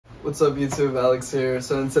What's up YouTube, Alex here.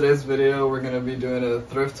 So in today's video we're going to be doing a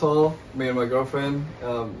thrift haul, me and my girlfriend.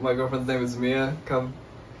 My girlfriend's name is Mia. Come.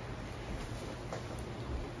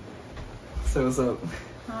 Say what's up.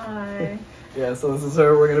 Hi. Yeah, so this is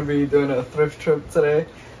her. We're going to be doing a thrift trip today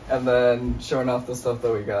and then showing off the stuff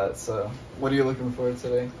that we got. So what are you looking for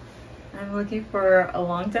today? I'm looking for a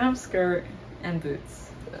long denim skirt and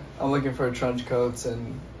boots. Yeah, I'm looking for trench coats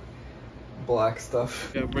and black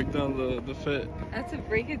stuff. Yeah, break down the fit. I have to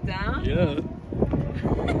break it down? Yeah.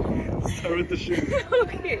 Start with the shoes.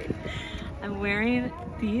 Okay. I'm wearing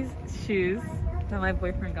these shoes that my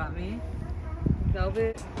boyfriend got me.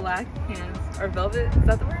 Velvet black pants, or velvet, is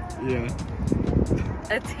that the word? Yeah.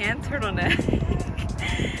 A tan turtleneck,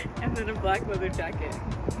 and then a black leather jacket.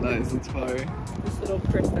 Nice, that's fire. This little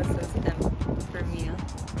purse that says M for Mia.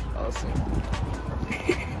 Awesome.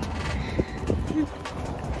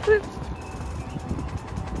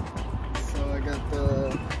 So I got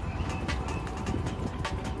the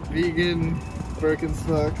vegan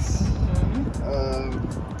Birkenstocks,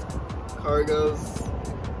 cargos,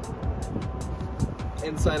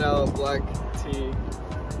 inside out black tee,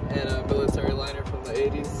 and a military liner from the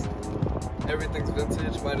 80s. Everything's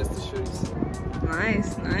vintage minus the shoes.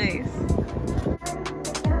 Nice, nice.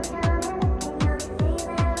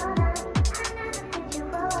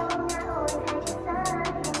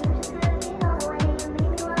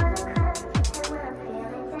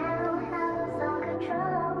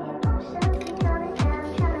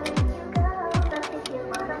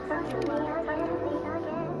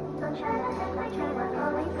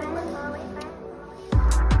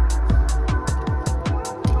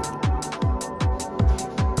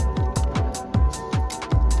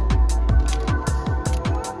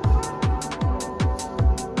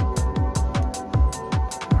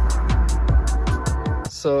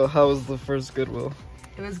 So how was the first Goodwill?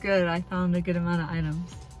 It was good. I found a good amount of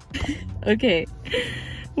items. Okay.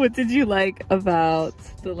 What did you like about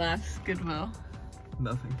the last Goodwill?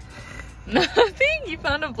 Nothing. Nothing? You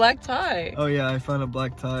found a black tie. Oh yeah, I found a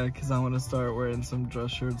black tie because I want to start wearing some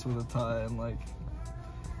dress shirts with a tie and like,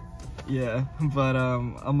 yeah. But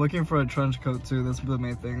I'm looking for a trench coat too. That's the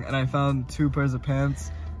main thing. And I found 2 pairs of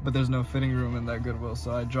pants, but there's no fitting room in that Goodwill,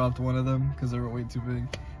 so I dropped one of them because they were way too big.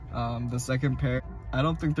 The second pair, I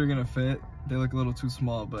don't think they're gonna fit. They look a little too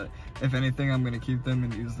small, but if anything, I'm gonna keep them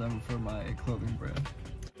and use them for my clothing brand.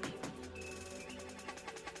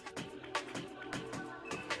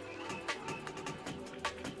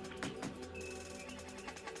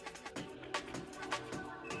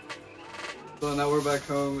 So now we're back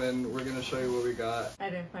home and we're gonna show you what we got. I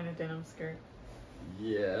didn't find a denim skirt.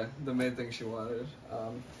 Yeah, the main thing she wanted.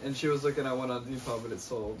 And she was looking at one on Depop, but it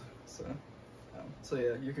sold. So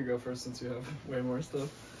yeah, you can go first since you have way more stuff.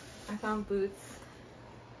 I found boots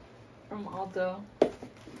from Aldo.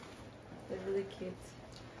 They're really cute.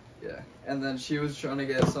 Yeah, and then she was trying to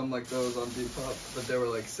get some like those on Depop, but they were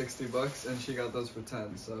like 60 bucks, and she got those for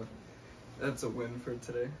 10. So that's a win for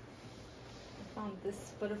today. I found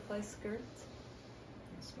this butterfly skirt.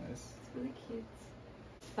 That's nice. It's really cute.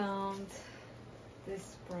 Found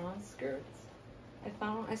this bronze skirt.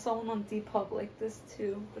 I saw one on Depop like this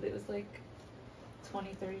too, but it was like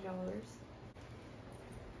 $20–30.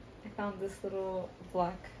 I found this little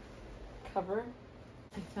black cover.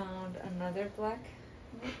 I found another black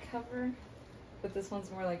cover, but this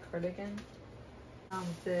one's more like cardigan. Found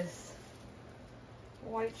this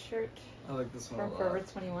white shirt. I like this one from a lot. Forever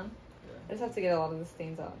 21. Yeah. I just have to get a lot of the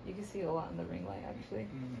stains out. You can see it a lot in the ring light actually.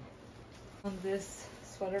 On this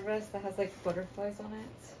sweater vest that has like butterflies on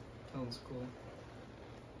it. Sounds cool.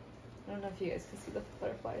 I don't know if you guys can see the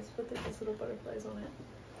butterflies, but there's just little butterflies on it.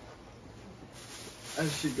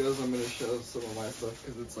 As she goes, I'm gonna show some of my stuff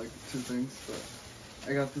because it's like 2 things. But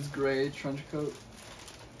I got this gray trench coat.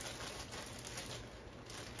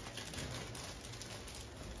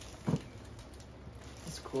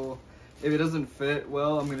 It's cool. If it doesn't fit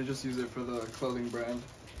well, I'm gonna just use it for the clothing brand.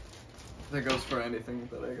 That goes for anything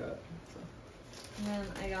that I got. So. And then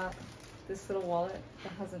I got this little wallet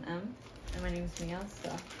that has an M, and my name's Mia, so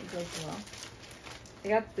it goes well. I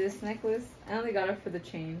got this necklace. I only got it for the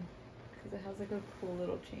chain, because it has like a cool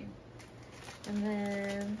little chain. And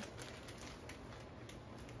then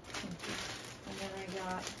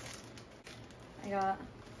I got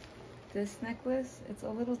this necklace. It's a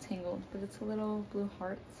little tangled, but it's a little blue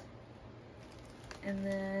heart. And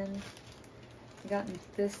then I got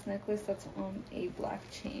this necklace that's on a black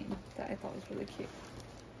chain that I thought was really cute.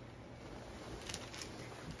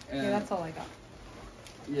 And yeah, that's all I got.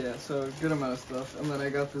 Yeah, so good amount of stuff. And then I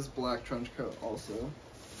got this black trench coat also.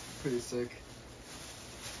 Pretty sick.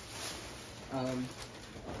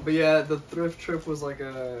 But yeah, the thrift trip was like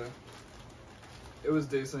it was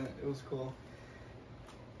decent. It was cool.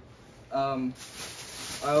 I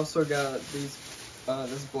also got this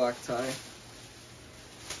black tie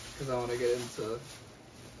because I want to get into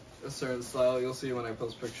a certain style. You'll see when I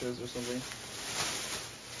post pictures or something.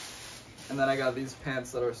 And then I got these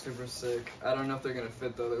pants that are super sick. I don't know if they're gonna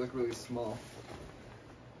fit though. They look really small.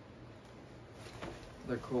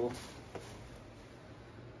 They're cool.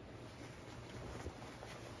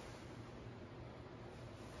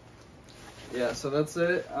 Yeah, so that's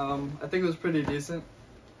it. I think it was pretty decent.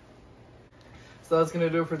 So that's gonna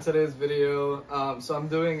do it for today's video. So I'm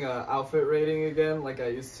doing outfit rating again like I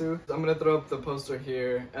used to. I'm gonna throw up the poster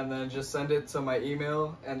here and then just send it to my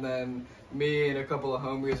email, and then me and a couple of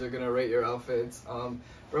homies are gonna rate your outfits.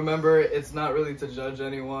 Remember, it's not really to judge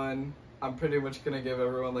anyone. I'm pretty much gonna give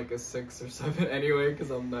everyone like a 6 or 7 anyway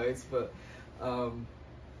because I'm nice, but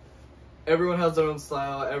everyone has their own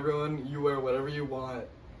style. You wear whatever you want.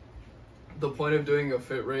 The point of doing a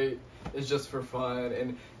fit rate is just for fun,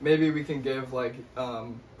 and maybe we can give like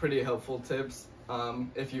pretty helpful tips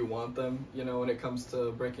if you want them, you know, when it comes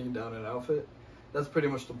to breaking down an outfit. That's pretty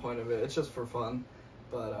much the point of it. It's just for fun.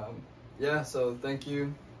 But yeah, so thank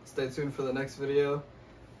you. Stay tuned for the next video.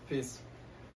 Peace.